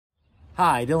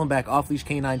Hi, Dylan Beck, Off Leash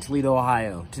K9, Toledo,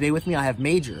 Ohio. Today with me I have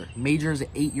Major. Major is an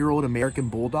 8-year-old American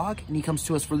Bulldog, and he comes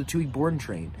to us for the 2-week board and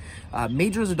train.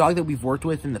 Major is a dog that we've worked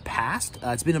with in the past.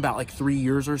 It's been about like 3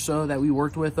 years or so that we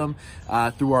worked with him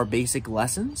through our basic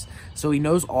lessons. So he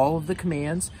knows all of the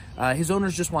commands. His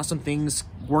owners just want some things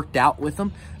worked out with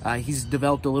him. He's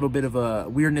developed a little bit of a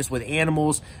weirdness with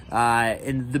animals,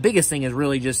 and the biggest thing is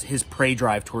really just his prey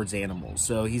drive towards animals.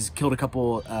 So he's killed a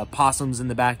couple possums in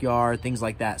the backyard, things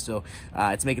like that. So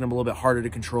it's making him a little bit harder to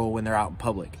control when they're out in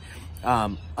public.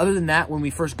 Other than that, when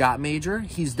we first got Major,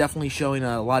 he's definitely showing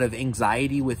a lot of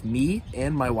anxiety with me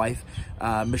and my wife,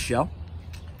 Michelle.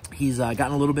 He's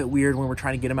gotten a little bit weird when we're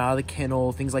trying to get him out of the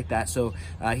kennel, things like that. So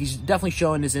he's definitely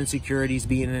showing his insecurities,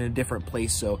 being in a different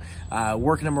place. So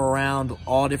working him around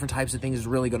all different types of things is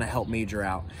really going to help Major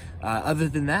out. Other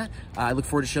than that, I look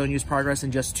forward to showing you his progress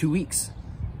in just 2 weeks.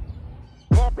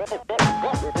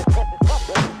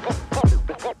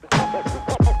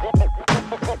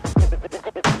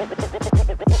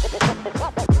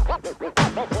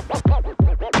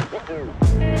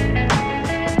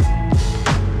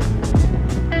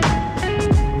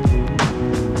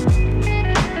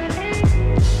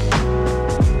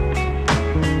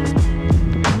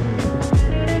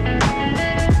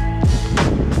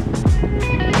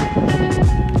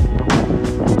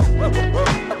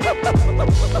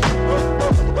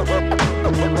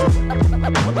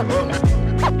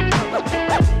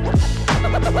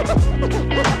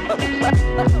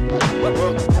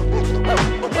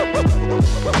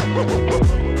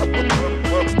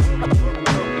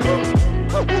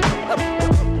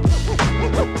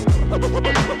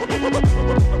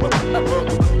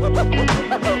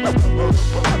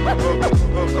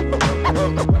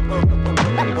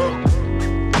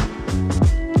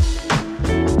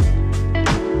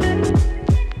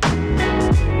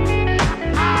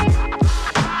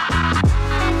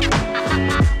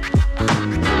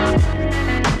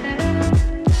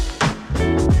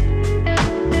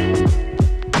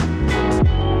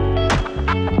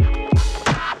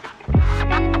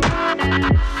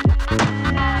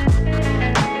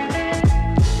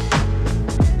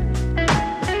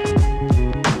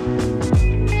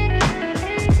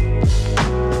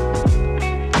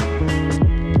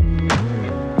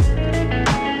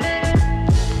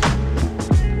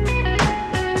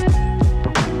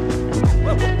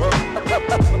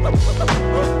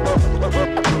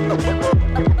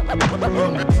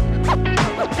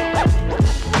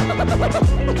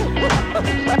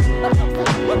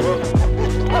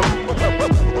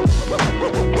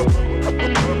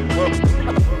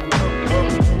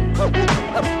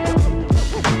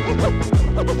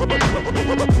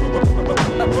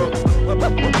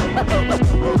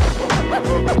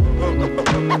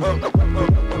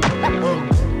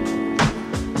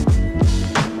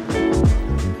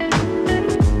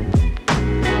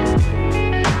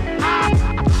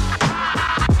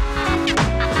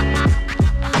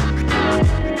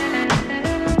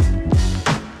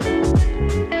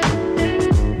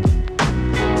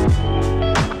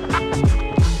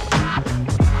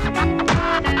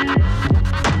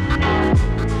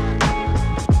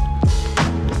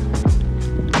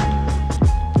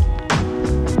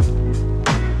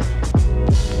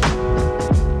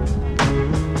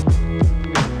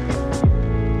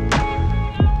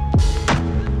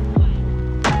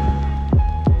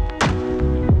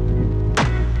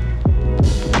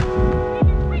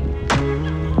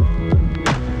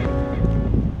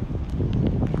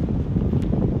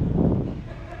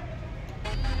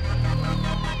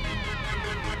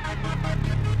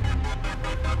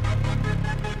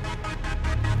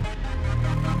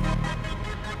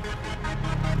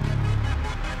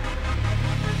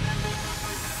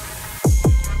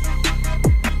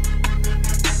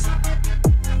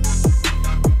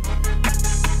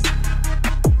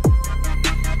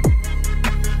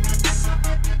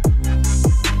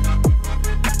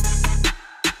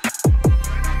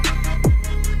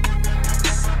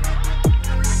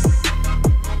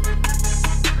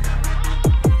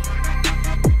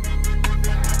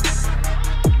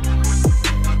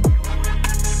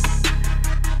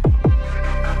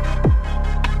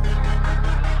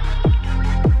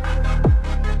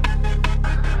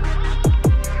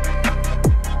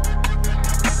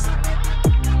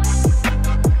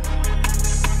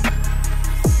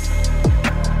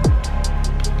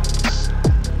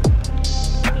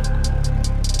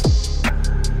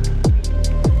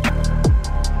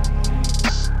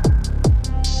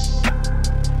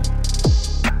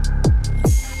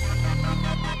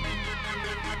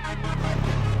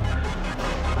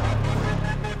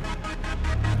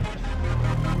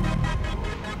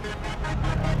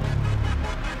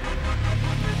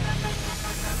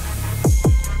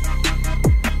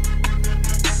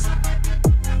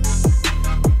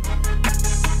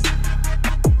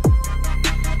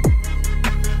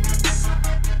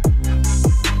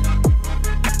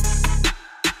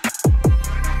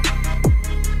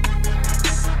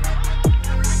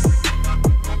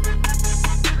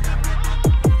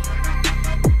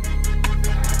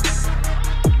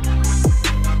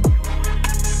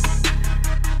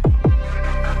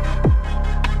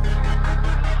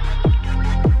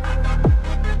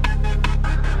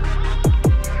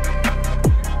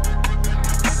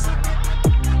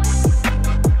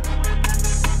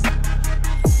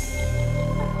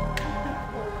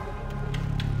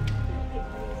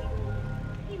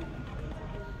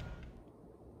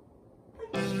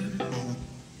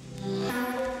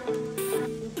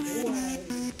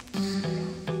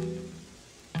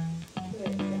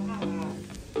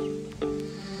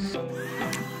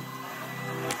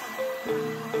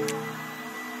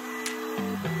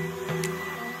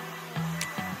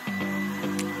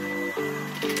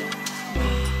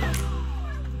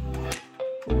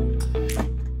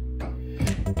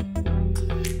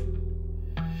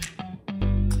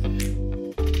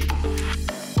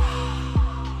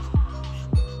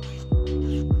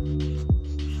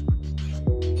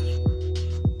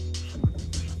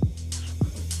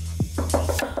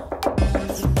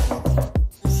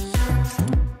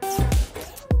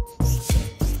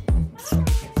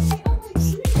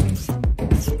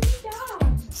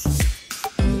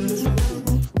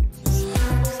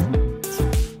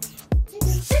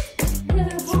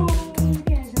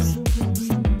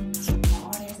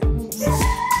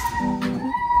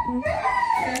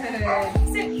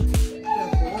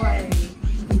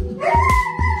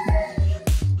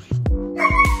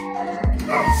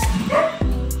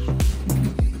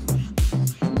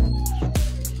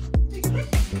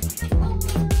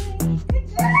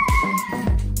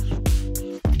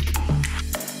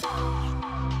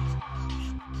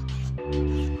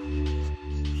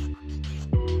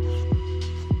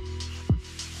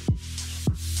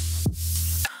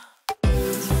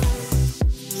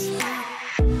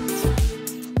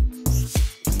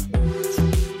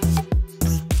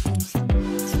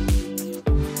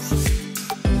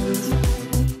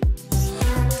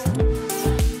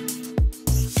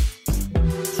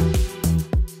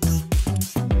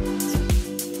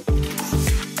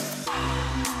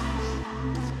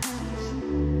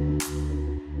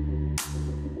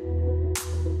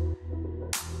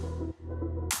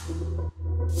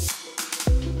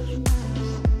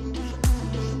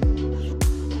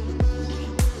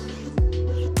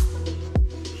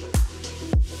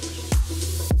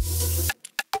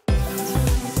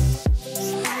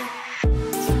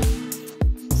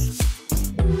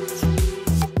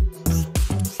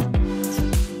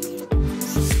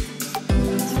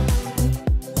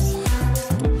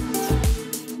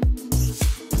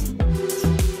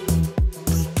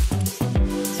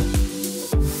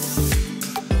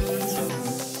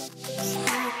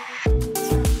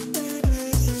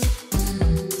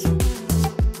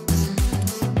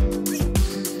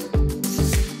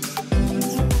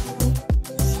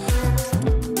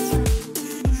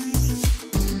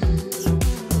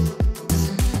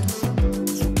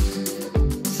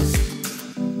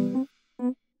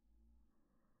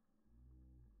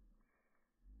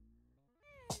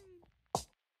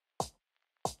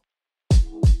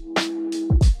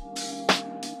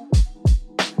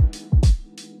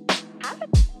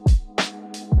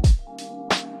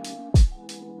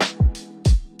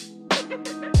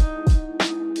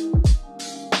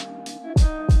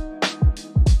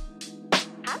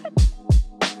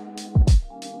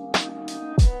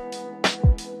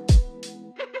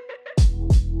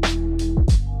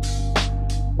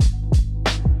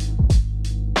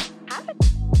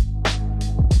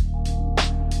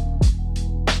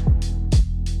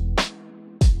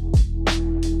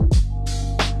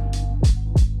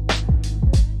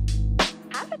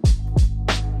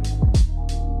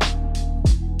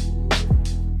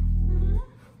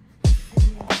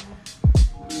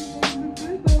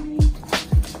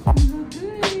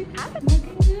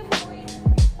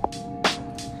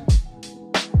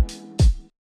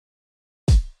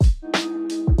 you.